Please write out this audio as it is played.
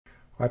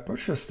I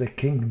purchased the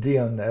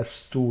KingDian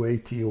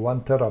S280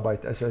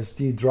 1TB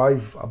SSD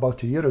drive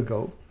about a year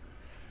ago.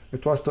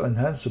 It was to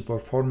enhance the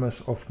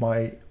performance of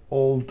my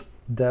old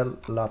Dell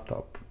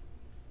laptop.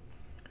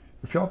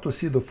 If you want to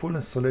see the full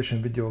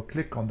installation video,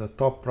 click on the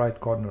top right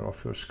corner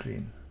of your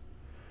screen.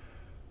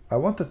 I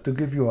wanted to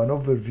give you an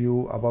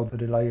overview about the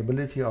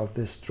reliability of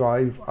this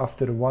drive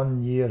after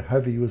 1 year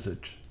heavy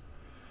usage.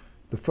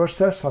 The first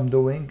test I'm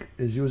doing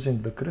is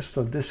using the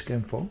Crystal Disk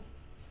Info.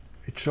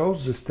 It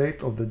shows the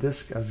state of the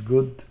disk as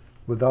good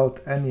without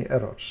any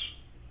errors.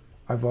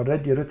 I've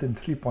already written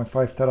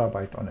 3.5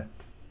 TB on it.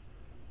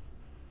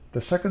 The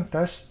second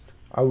test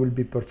I will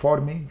be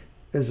performing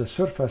is a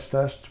surface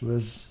test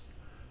with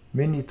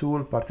Mini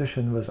Tool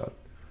Partition Wizard.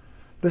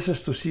 This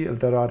is to see if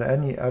there are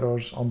any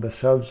errors on the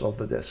cells of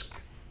the disk.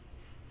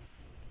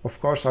 Of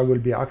course, I will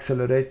be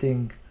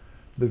accelerating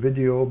the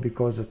video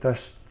because the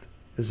test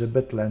is a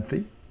bit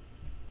lengthy.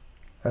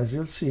 As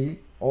you'll see,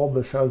 all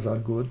the cells are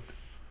good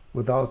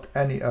without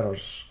any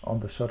errors on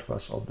the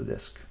surface of the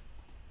disk.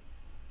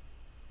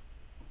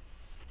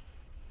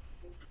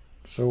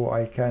 So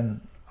I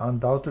can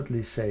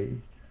undoubtedly say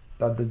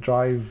that the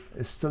drive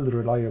is still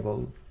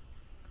reliable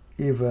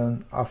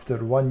even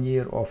after 1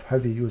 year of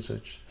heavy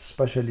usage,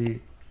 especially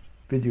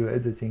video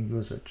editing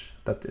usage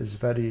that is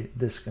very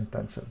disk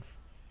intensive.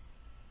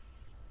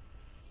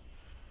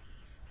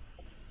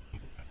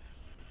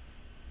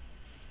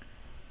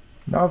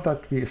 Now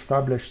that we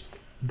established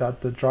that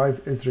the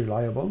drive is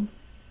reliable,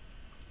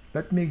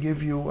 let me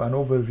give you an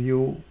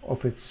overview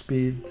of its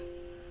speed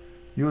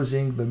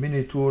using the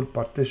Mini Tool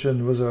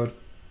Partition Wizard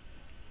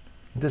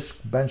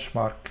Disk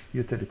Benchmark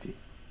utility.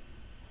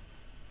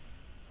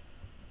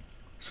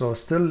 So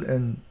still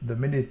in the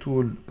Mini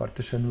Tool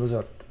Partition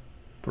Wizard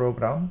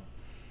program,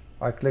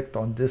 I clicked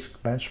on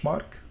Disk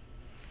Benchmark,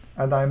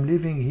 and I'm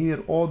leaving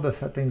here all the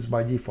settings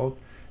by default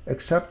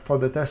except for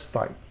the test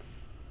type.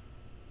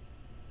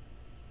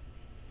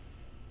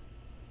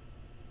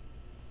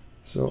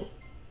 So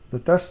the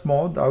test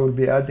mode, I will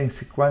be adding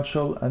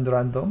sequential and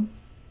random.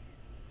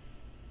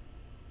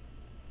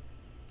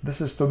 This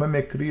is to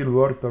mimic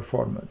real-world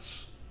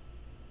performance.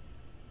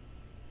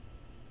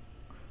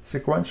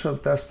 Sequential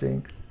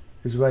testing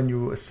is when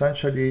you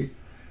essentially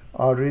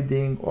are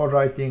reading or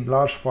writing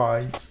large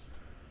files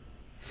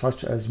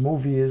such as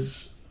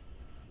movies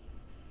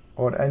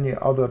or any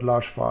other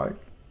large file.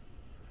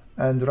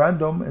 And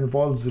random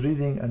involves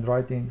reading and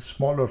writing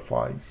smaller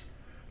files,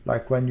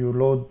 like when you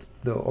load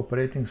the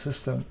operating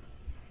system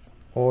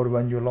or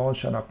when you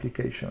launch an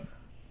application.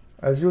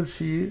 As you'll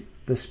see,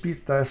 the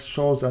speed test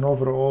shows an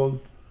overall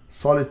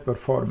solid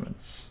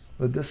performance.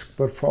 The disk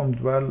performed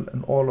well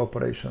in all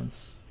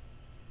operations.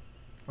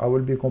 I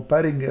will be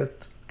comparing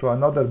it to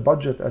another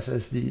budget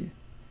SSD.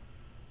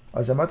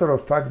 As a matter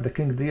of fact, the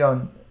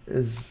KingDian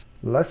is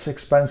less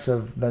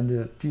expensive than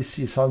the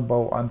TC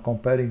Sunbow I'm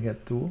comparing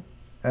it to,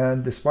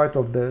 and despite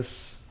of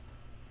this,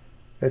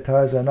 it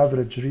has an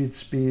average read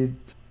speed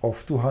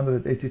of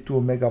 282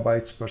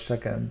 megabytes per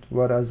second,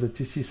 whereas the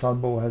TC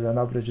Sunbow has an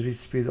average read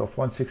speed of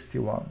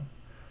 161.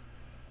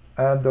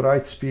 And the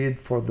write speed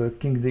for the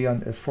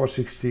KingDian is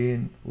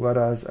 416,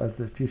 whereas at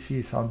the TC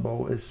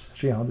Sunbow is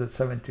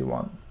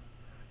 371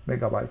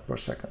 megabytes per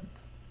second.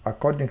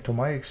 According to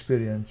my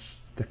experience,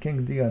 the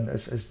KingDian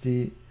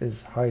SSD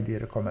is highly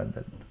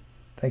recommended.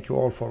 Thank you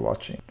all for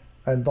watching,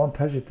 and don't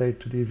hesitate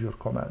to leave your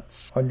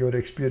comments on your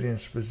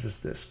experience with this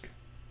disk.